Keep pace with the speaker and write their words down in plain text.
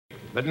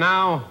But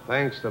now,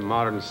 thanks to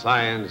modern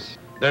science,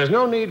 there's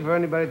no need for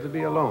anybody to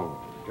be alone.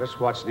 Just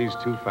watch these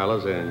two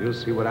fellas and you'll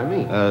see what I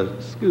mean.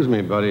 Excuse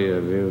me, buddy,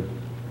 have you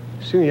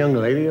seen a young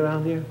lady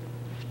around here?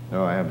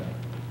 No, I haven't.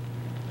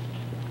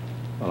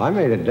 Well, I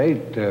made a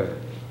date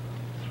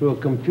through a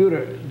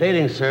computer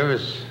dating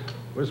service.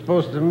 We're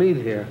supposed to meet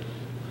here.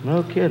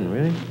 No kidding,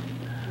 really?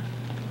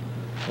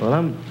 Well,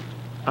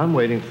 I'm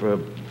waiting for a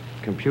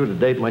computer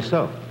date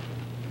myself.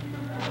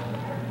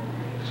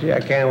 See, I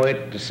can't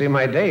wait to see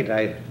my date.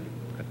 I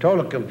told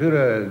the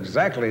computer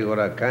exactly what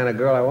kind of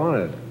girl I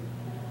wanted.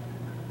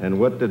 And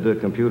what did the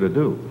computer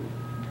do?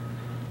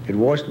 It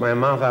washed my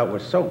mouth out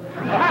with soap.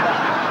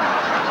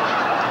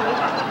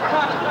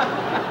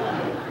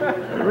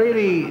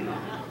 Really,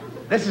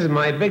 this is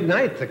my big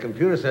night. The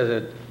computer says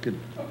it could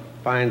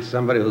find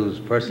somebody whose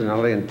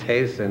personality and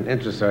tastes and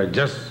interests are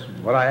just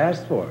what I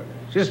asked for.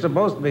 She's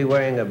supposed to be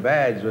wearing a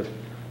badge with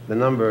the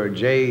number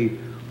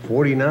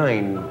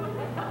J49.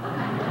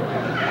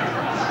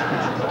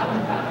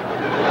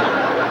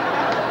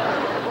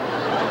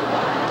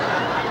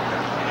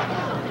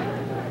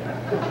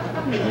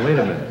 Wait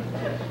a minute.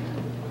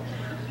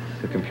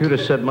 The computer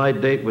said my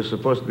date was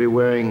supposed to be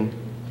wearing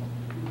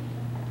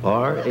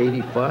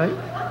R85?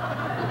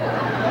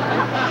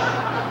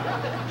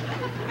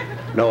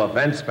 No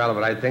offense, fella,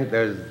 but I think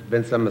there's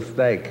been some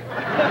mistake.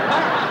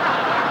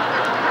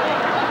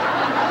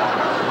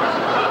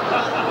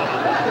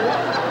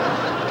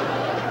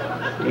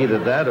 Either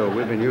that or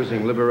we've been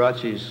using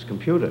Liberace's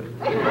computer.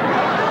 Oh,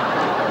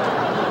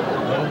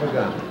 my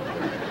God.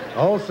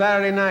 Whole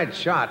Saturday night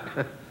shot.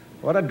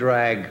 What a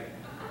drag.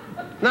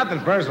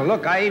 Nothing personal.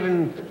 Look, I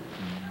even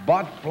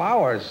bought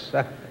flowers.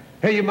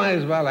 Here, you might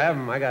as well have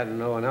them. I got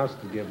no one else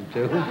to give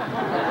them to.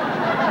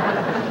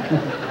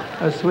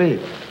 How sweet.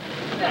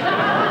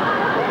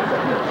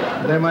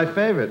 They're my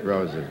favorite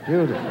roses.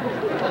 Beautiful.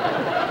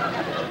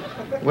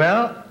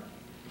 Well,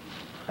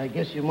 I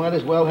guess you might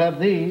as well have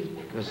these,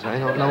 because I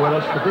don't know what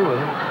else to do with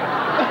them.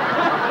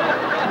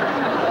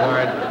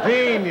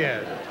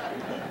 Genius.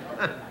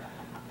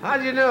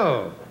 How'd you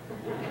know?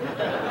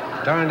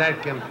 Darn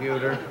that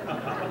computer.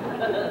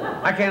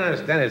 I can't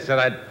understand it. It said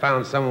I'd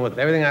found someone with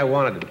everything I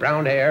wanted.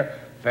 Brown hair,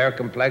 fair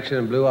complexion,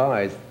 and blue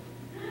eyes.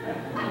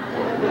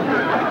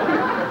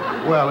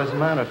 Well, as a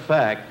matter of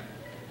fact,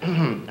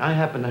 I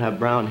happen to have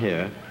brown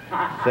hair,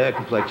 fair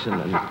complexion,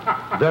 and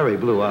very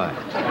blue eyes.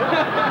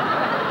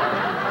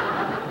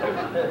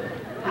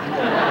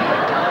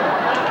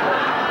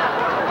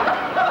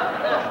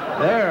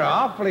 They're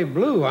awfully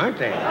blue, aren't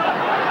they?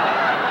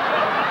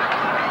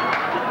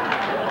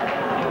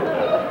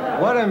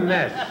 What a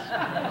mess.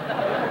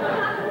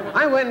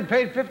 I went and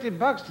paid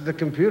 $50 to the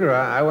computer.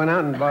 I went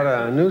out and bought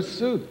a new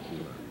suit.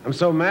 I'm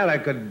so mad I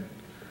could...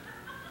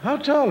 How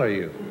tall are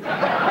you?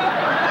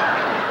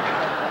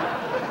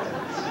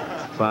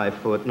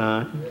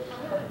 5'9".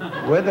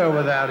 With or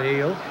without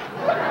heels?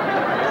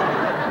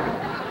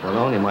 Well,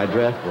 only my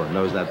draft board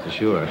knows that for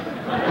sure.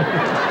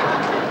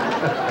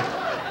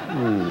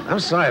 I'm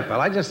sorry,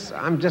 pal.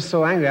 I'm just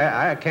so angry.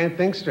 I can't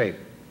think straight.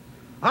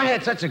 I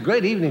had such a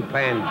great evening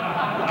planned.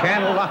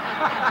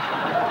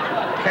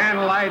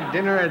 Candlelight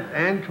dinner at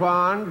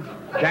Antoine's,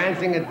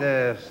 dancing at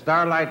the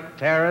Starlight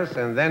Terrace,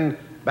 and then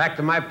back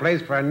to my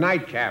place for a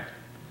nightcap.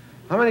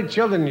 How many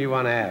children do you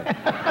want to have?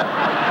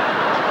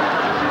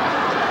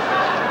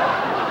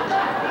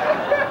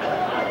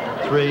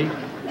 3.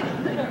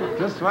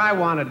 Just what I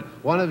wanted.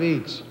 One of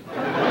each.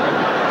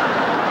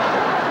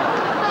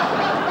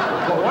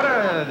 Well, what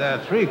are the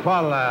 3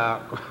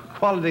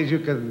 qualities you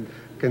can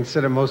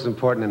consider most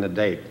important in a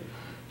date?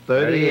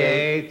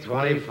 38,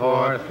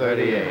 24,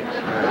 38. You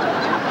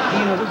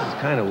know, this is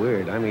kind of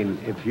weird. I mean,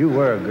 if you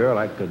were a girl,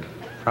 I could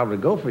probably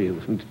go for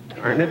you.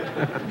 Darn it.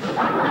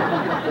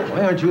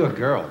 Why aren't you a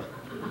girl?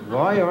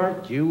 Why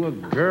aren't you a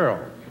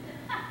girl?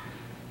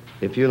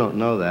 If you don't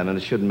know that, and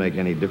it shouldn't make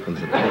any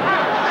difference at all.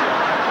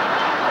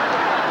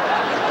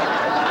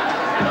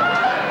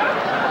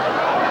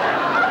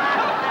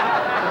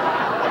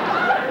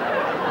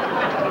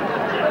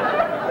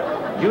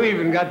 You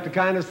even got the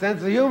kind of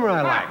sense of humor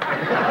I like.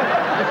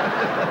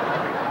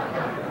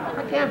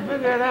 I can't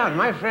figure it out.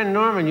 My friend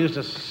Norman used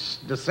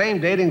the same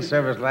dating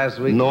service last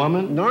week.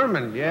 Norman?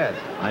 Norman, yes.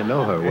 I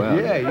know her well.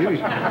 Yeah, you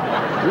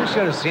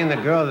should have seen the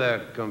girl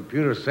the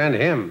computer sent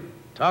him.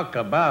 Talk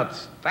about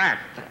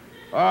stacked.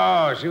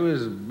 Oh, she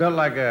was built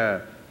like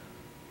a...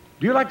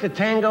 Do you like the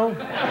tango?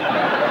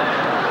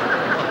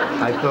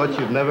 I thought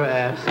you'd never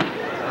ask.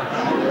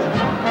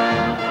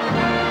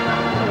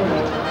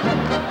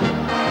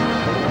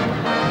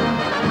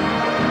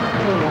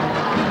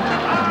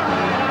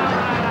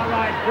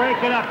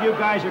 Break it up. You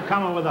guys are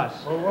coming with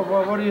us. Well,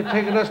 what are you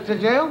taking us to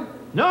jail?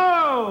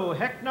 No,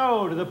 heck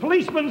no, to the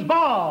policeman's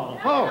ball.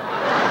 Oh.